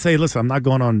may even say, listen, I'm not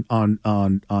going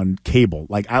on cable.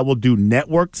 Like, I will do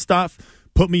network stuff.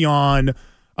 Put me on.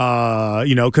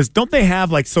 Because don't they have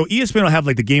so ESPN will have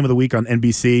the game of the week on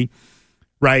NBC,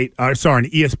 right? Sorry, on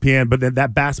ESPN, but then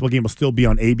that basketball game will still be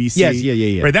on ABC. Yes,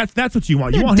 yeah. Right, that's what you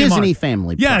want. You Yeah, want Disney him on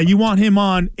family. Yeah, product. you want him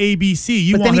on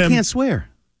ABC. But then he can't swear.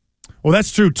 Well,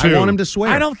 that's true too. I want him to swear.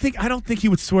 I don't think he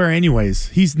would swear anyways.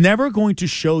 He's never going to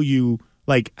show you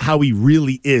how he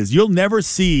really is. You'll never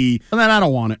see. Well, then I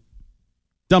don't want it.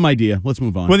 Dumb idea. Let's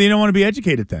move on. Well, you don't want to be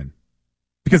educated then.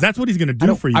 Because that's what he's going to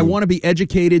do for you. I want to be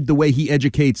educated the way he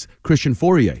educates Christian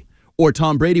Fauria or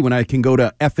Tom Brady when I can go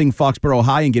to effing Foxborough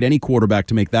High and get any quarterback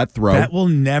to make that throw. That will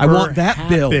never I want that,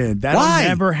 happen. Bill. That'll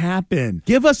never happen.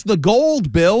 Give us the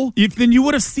gold, Bill. Then you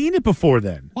would have seen it before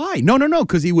then. Why? No,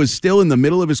 because he was still in the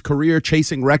middle of his career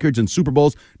chasing records and Super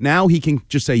Bowls. Now he can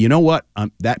just say, you know what?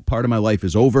 That part of my life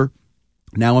is over.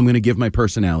 Now I'm going to give my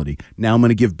personality. Now I'm going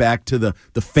to give back to the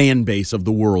fan base of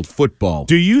the world, football.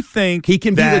 Do you think he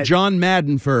can be the John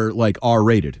Madden for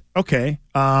R-rated? Okay.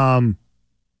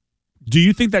 Do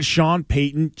you think that Sean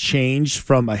Payton changed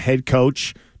from a head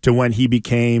coach to when he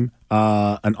became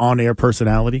an on-air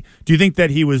personality? Do you think that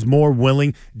he was more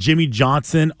willing? Jimmy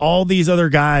Johnson, all these other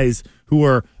guys who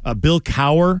are Bill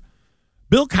Cowher.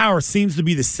 Bill Cowher seems to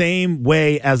be the same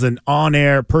way as an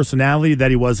on-air personality that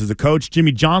he was as a coach.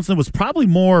 Jimmy Johnson was probably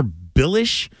more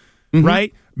Billish,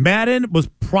 right? Madden was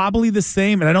probably the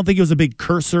same, and I don't think he was a big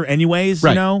cursor anyways,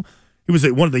 you know? He was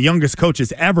one of the youngest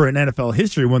coaches ever in NFL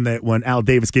history when Al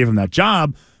Davis gave him that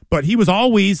job, but he was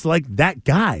always like that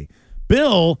guy.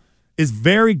 Bill is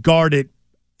very guarded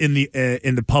in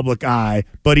the public eye,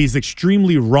 but he's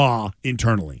extremely raw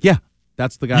internally. Yeah,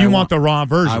 that's the guy you want the raw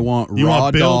version. I want you raw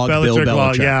want Bill dog Belichick. Bill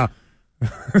Belichick. Well, yeah.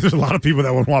 There's a lot of people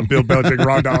that would want Bill Belichick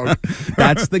raw dog.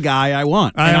 That's the guy I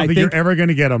want. I don't think you're ever going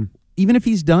to get him. Even if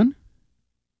he's done?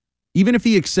 Even if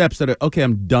he accepts that, okay,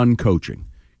 I'm done coaching.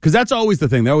 Because that's always the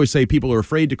thing. They always say people are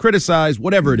afraid to criticize,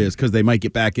 whatever it is, because they might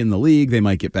get back in the league. They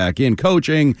might get back in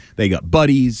coaching. They got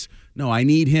buddies. No, I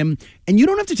need him. And you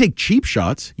don't have to take cheap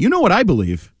shots. You know what I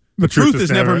believe. The truth is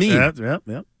never mean.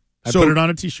 Yeah. I put it on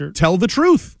a T-shirt. Tell the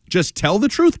truth. Just tell the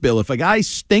truth, Bill. If a guy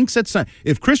stinks at something,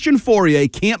 if Christian Fauria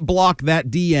can't block that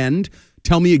D end,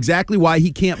 tell me exactly why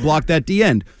he can't block that D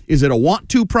end. Is it a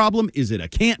want-to problem? Is it a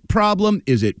can't problem?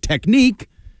 Is it technique?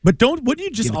 But wouldn't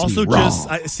you just also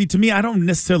see, to me, I don't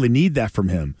necessarily need that from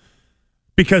him.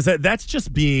 Because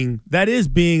that is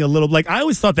being a little, like, I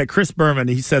always thought that Chris Berman,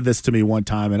 he said this to me one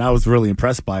time, and I was really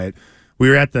impressed by it. We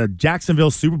were at the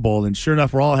Jacksonville Super Bowl, and sure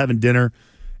enough, we're all having dinner,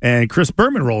 and Chris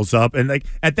Berman rolls up, and like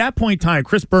at that point in time,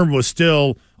 Chris Berman was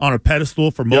still on a pedestal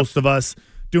for most of us,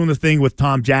 doing the thing with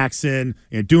Tom Jackson,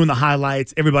 doing the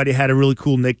highlights. Everybody had a really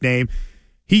cool nickname.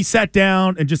 He sat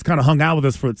down and just kind of hung out with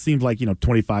us for, it seemed like,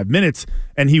 25 minutes,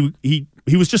 and he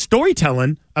was just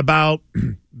storytelling about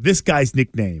this guy's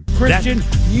nickname. Christian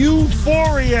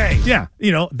Euphoria. Yeah,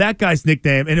 that guy's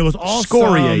nickname, and it was all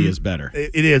Scorier is better.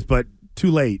 It is, but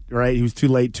too late, right? He was too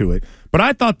late to it. But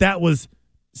I thought that was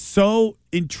so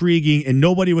intriguing, and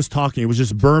nobody was talking. It was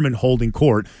just Berman holding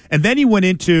court. And then he went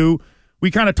into,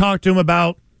 we kind of talked to him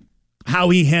about how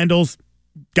he handles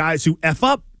guys who F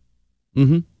up.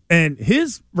 Mm-hmm. And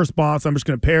his response, I'm just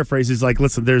going to paraphrase, is like,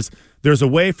 listen, there's a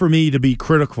way for me to be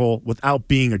critical without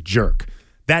being a jerk.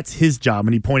 That's his job.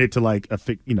 And he pointed to like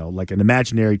like an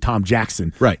imaginary Tom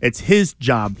Jackson. Right. It's his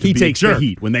job to he be takes a jerk. the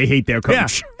heat when they hate their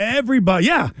coach. Yeah. Everybody,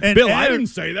 yeah. And Bill, I didn't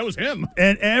say that was him.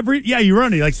 And you're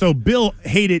running. Like, so Bill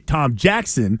hated Tom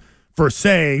Jackson for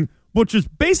saying, which is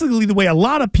basically the way a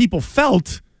lot of people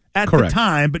felt at the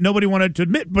time, but nobody wanted to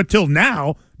admit. But till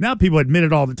now people admit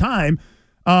it all the time.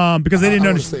 Because they didn't understand.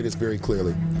 I want to say this very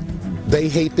clearly. They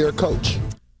hate their coach.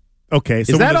 Okay.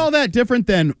 So is that all that different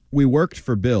than we worked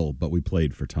for Bill, but we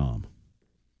played for Tom?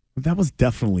 That was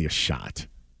definitely a shot.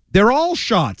 They're all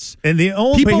shots. And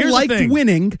people liked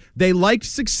winning. They liked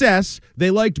success.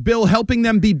 They liked Bill helping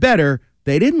them be better.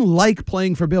 They didn't like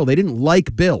playing for Bill. They didn't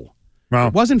like Bill. Wow.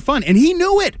 It wasn't fun. And he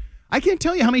knew it. I can't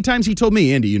tell you how many times he told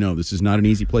me, Andy, this is not an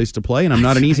easy place to play, and I'm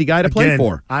not an easy guy to play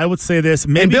for. I would say this.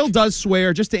 And Bill does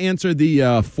swear. Just to answer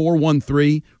the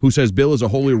 413 who says Bill is a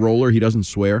holy roller, he doesn't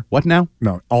swear. What now?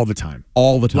 No, all the time.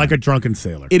 All the time. Like a drunken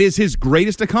sailor. It is his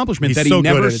greatest accomplishment that he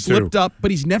never slipped up,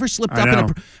 but he's never slipped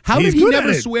up. How did he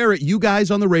never swear at you guys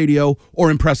on the radio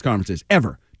or in press conferences?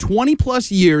 Ever.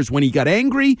 20-plus years when he got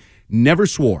angry, never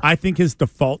swore. I think his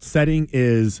default setting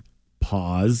is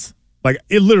pause. Like,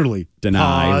 it literally. Deny,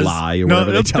 pause. lie, or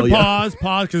whatever they tell you. Pause,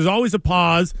 because there's always a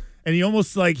pause, and he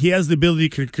almost he has the ability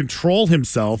to control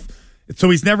himself,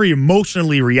 so he's never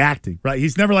emotionally reacting, right?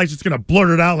 He's never just going to blurt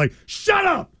it out like, shut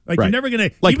up! Like, right. You're never going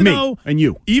to. Like me and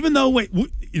you. Even though, we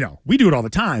do it all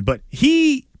the time, but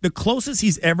the closest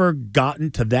he's ever gotten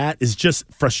to that is just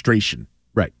frustration.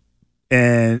 Right.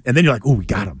 And then you're like, oh, we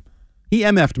got him. He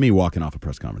MF'd me walking off a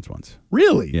press conference once.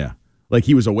 Really? Yeah. Like,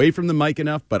 he was away from the mic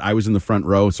enough, but I was in the front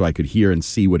row, so I could hear and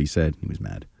see what he said. He was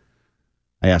mad.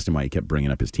 I asked him why he kept bringing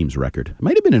up his team's record. It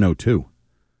might have been an 02.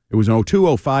 It was an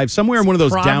 02, 05, somewhere in one of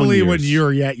those down years. Probably when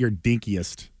you're at your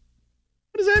dinkiest.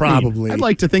 What does that Probably. mean? I'd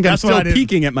like to think I'm still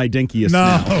peaking at my dinkiest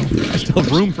now. I still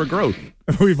have room for growth.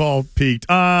 We've all peaked.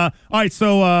 All right,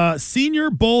 so Senior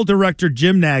Bowl director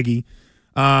Jim Nagy,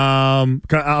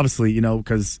 obviously,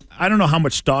 because I don't know how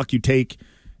much stock you take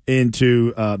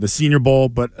into the Senior Bowl,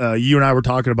 but you and I were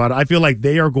talking about it. I feel like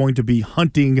they are going to be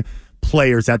hunting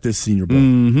players at this Senior Bowl.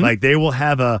 Mm-hmm. Like, they will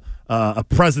have a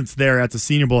presence there at the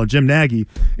Senior Bowl, and Jim Nagy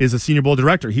is a Senior Bowl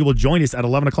director. He will join us at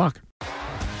 11 o'clock.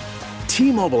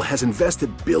 T-Mobile has invested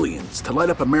billions to light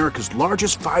up America's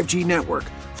largest 5G network,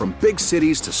 from big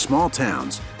cities to small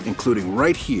towns, including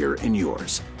right here in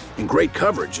yours. And great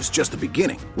coverage is just the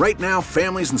beginning. Right now,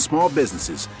 families and small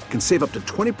businesses can save up to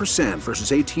 20%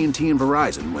 versus AT&T and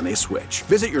Verizon when they switch.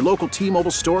 Visit your local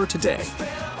T-Mobile store today.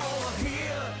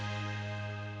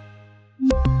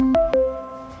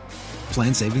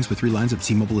 Plan savings with 3 lines of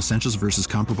T-Mobile Essentials versus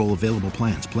comparable available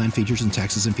plans. Plan features and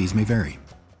taxes and fees may vary.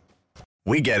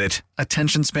 We get it.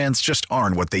 Attention spans just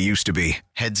aren't what they used to be.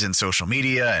 Heads in social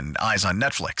media and eyes on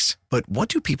Netflix. But what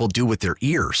do people do with their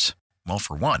ears? Well,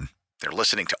 for one, they're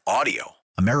listening to audio.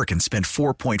 Americans spend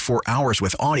 4.4 hours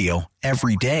with audio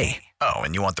every day. Oh,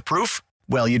 and you want the proof?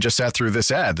 Well, you just sat through this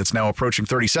ad that's now approaching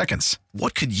 30 seconds.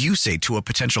 What could you say to a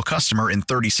potential customer in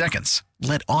 30 seconds?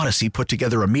 Let Odyssey put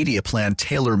together a media plan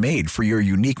tailor-made for your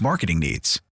unique marketing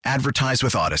needs. Advertise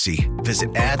with Odyssey.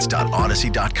 Visit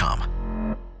ads.odyssey.com.